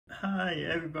Hi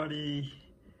everybody,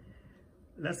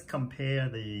 let's compare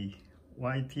the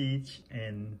white peach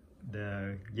and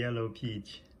the yellow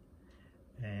peach,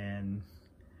 and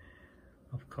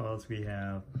of course we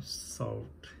have salt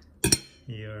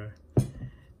here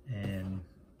and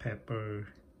pepper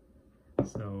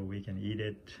so we can eat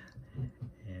it,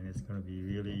 and it's going to be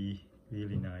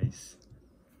really nice.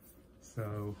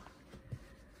 So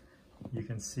you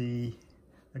can see,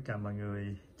 tất cả mọi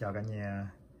người chào cả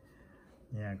nhà.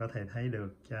 Nhà có thể thấy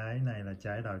được trái này là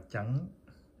trái đào trắng.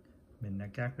 Mình đã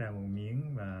cắt ra một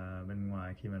miếng và bên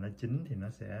ngoài khi mà nó chín thì nó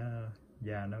sẽ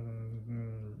da nó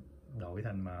đổi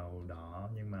thành màu đỏ,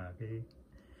 nhưng mà cái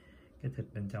thịt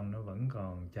bên trong nó vẫn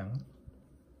còn trắng.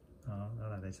 Đó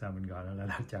là tại sao mình gọi nó là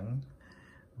đào trắng.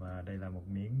 Và đây là một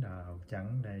miếng đào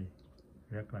trắng đây,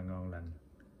 rất là ngon lành.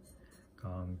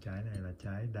 Còn trái này là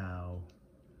trái đào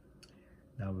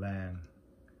vàng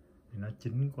thì nó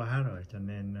chín quá rồi cho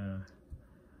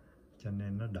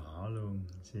nên nó đỏ luôn.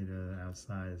 See, the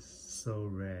outside is so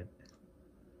red,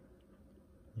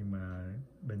 nhưng mà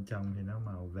bên trong thì nó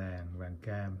màu vàng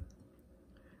cam.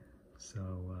 So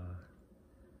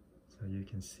you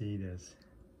can see this,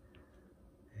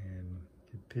 and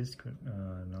cái peach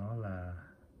nó là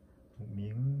một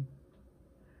miếng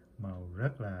màu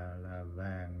rất là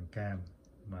vàng cam,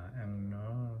 mà ăn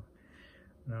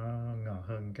nó ngọt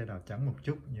hơn cái đào trắng một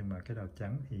chút, nhưng mà cái đào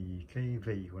trắng thì cái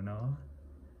vị của nó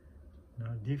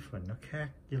different, nó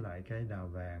khác với lại cái đào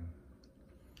vàng.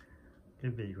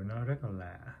 Cái vị của nó rất là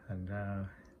lạ, thành ra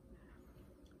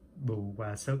bù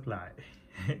qua sớt lại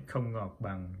không ngọt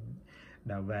bằng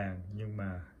đào vàng, nhưng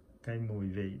mà cái mùi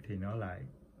vị thì nó lại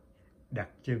đặc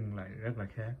trưng, lại rất là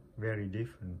khác. Very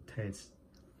different taste,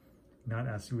 not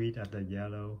as sweet as the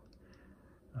yellow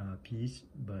peach,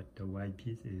 but the white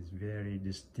peach is very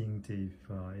distinctive.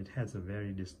 It has a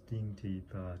very distinctive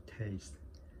taste.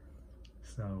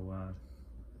 So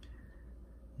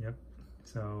yep,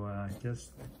 so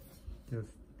just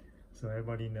so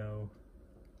everybody know,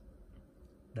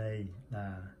 đây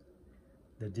là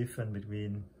the difference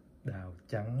between đào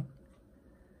trắng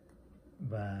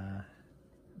và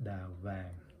đào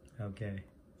vàng. Okay,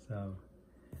 so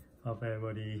hope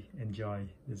everybody enjoy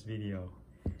this video.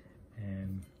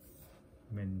 And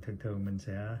mình thường mình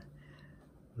sẽ,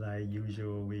 like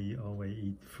usual, we always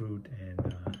eat fruit and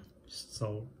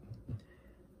salt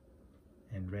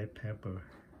and red pepper,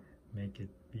 make it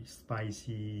be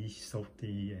spicy,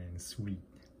 salty and sweet.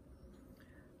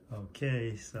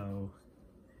 Okay, so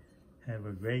have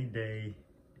a great day.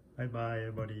 Bye bye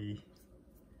everybody,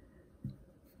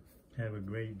 have a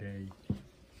great day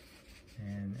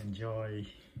and enjoy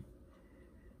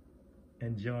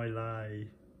life.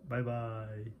 Bye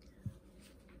bye.